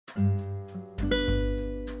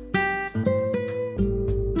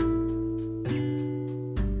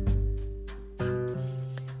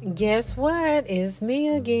Guess what? It's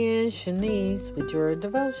me again, Shanice, with your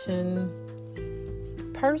devotion.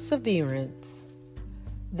 Perseverance.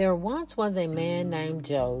 There once was a man named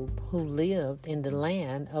Job who lived in the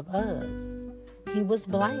land of Uz. He was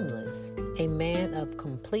blameless, a man of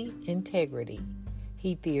complete integrity.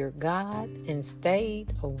 He feared God and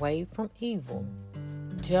stayed away from evil.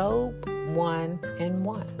 Job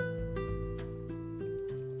 1:1.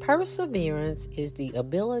 Perseverance is the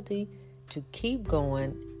ability to keep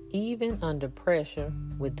going even under pressure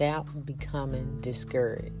without becoming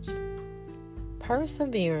discouraged.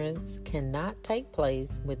 Perseverance cannot take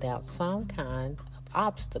place without some kind of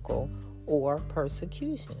obstacle or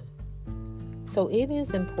persecution. So it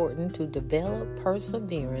is important to develop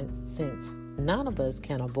perseverance since none of us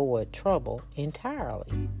can avoid trouble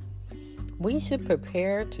entirely. We should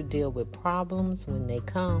prepare to deal with problems when they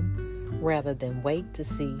come rather than wait to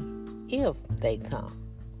see if they come.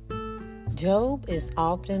 Job is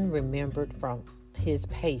often remembered for his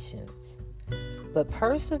patience, but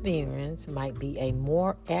perseverance might be a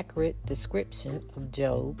more accurate description of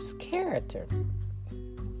Job's character.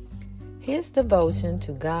 His devotion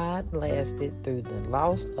to God lasted through the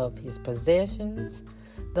loss of his possessions,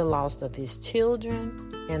 the loss of his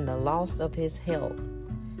children, and the loss of his health.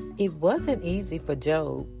 It wasn't easy for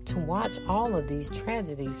Job to watch all of these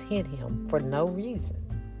tragedies hit him for no reason,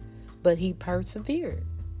 but he persevered.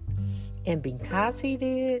 And because he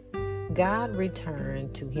did, God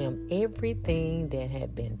returned to him everything that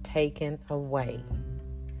had been taken away.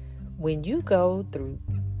 When you go through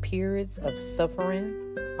periods of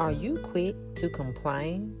suffering, are you quick to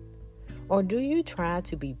complain? Or do you try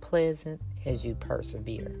to be pleasant as you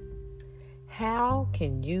persevere? How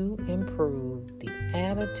can you improve the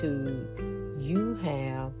attitude you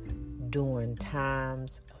have during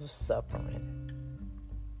times of suffering?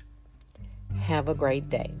 Have a great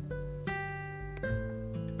day.